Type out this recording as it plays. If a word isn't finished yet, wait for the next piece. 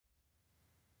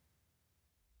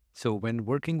So when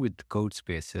working with code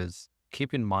spaces,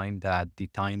 keep in mind that the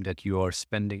time that you are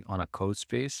spending on a code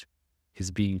space is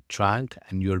being tracked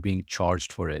and you're being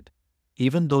charged for it.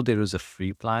 Even though there is a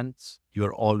free plan,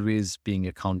 you're always being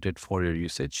accounted for your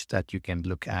usage that you can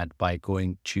look at by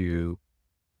going to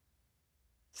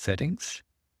settings,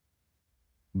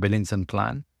 billings and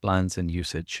plans and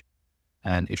usage.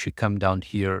 And if you come down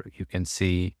here, you can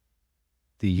see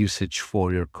the usage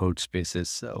for your code spaces.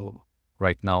 So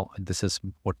right now, this is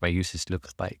what my usage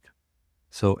looks like.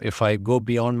 So if I go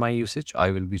beyond my usage,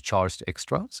 I will be charged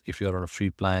extras. If you're on a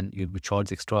free plan, you'll be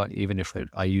charged extra. Even if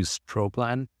I use Pro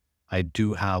plan, I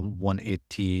do have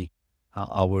 180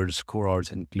 hours, core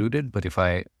hours included. But if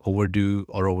I overdo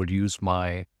or overuse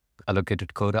my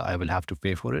allocated quota, I will have to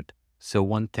pay for it. So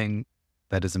one thing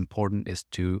that is important is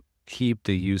to keep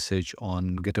the usage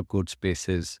on GitHub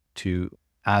Codespaces to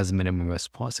as minimum as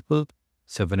possible.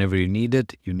 So whenever you need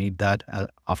it, you need that.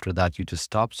 After that, you just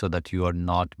stop so that you are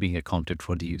not being accounted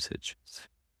for the usage.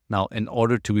 Now, in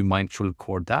order to be mindful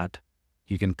for that,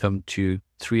 you can come to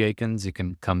three icons. You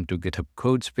can come to GitHub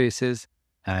Codespaces,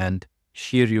 and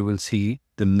here you will see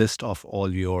the list of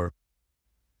all your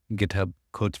GitHub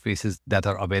Codespaces that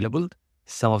are available.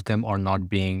 Some of them are not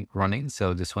being running.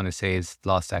 So this one says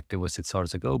last active was 6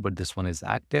 hours ago, but this one is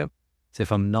active. So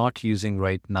if I'm not using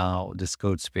right now this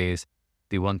code space,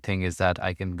 the one thing is that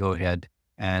I can go ahead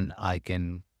and I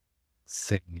can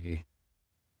say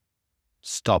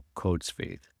stop code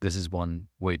space. This is one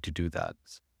way to do that.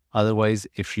 Otherwise,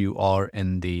 if you are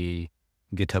in the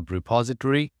GitHub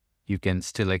repository, you can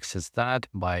still access that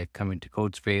by coming to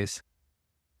code space,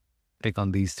 click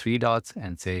on these three dots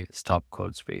and say stop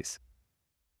code space.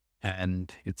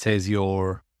 And it says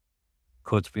your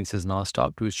code space is now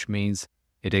stopped, which means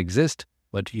it exists,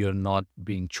 but you're not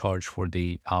being charged for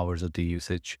the hours of the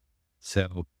usage.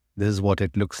 So this is what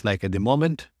it looks like at the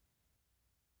moment.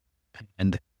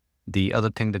 And the other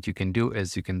thing that you can do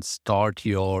is you can start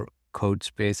your code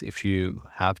space if you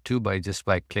have to by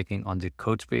clicking on the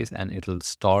code space, and it'll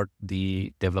start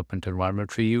the development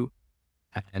environment for you.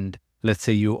 And let's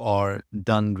say you are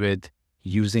done with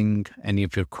using any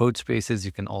of your code spaces,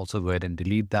 you can also go ahead and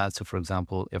delete that. So for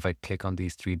example, if I click on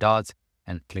these three dots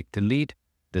and click delete,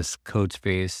 this code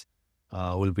space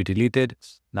will be deleted.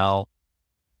 Now,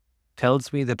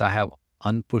 tells me that I have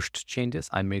unpushed changes.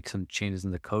 I make some changes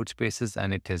in the code spaces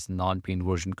and it has not been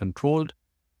version controlled.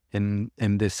 In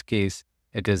this case,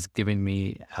 it is giving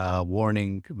me a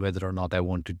warning whether or not I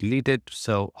want to delete it.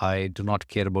 So I do not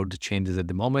care about the changes at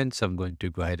the moment. So I'm going to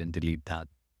go ahead and delete that.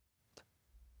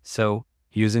 So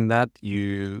using that,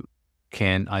 you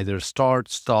can either start,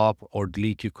 stop, or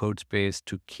delete your code space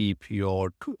to keep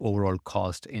your overall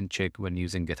cost in check when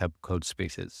using GitHub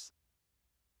Codespaces.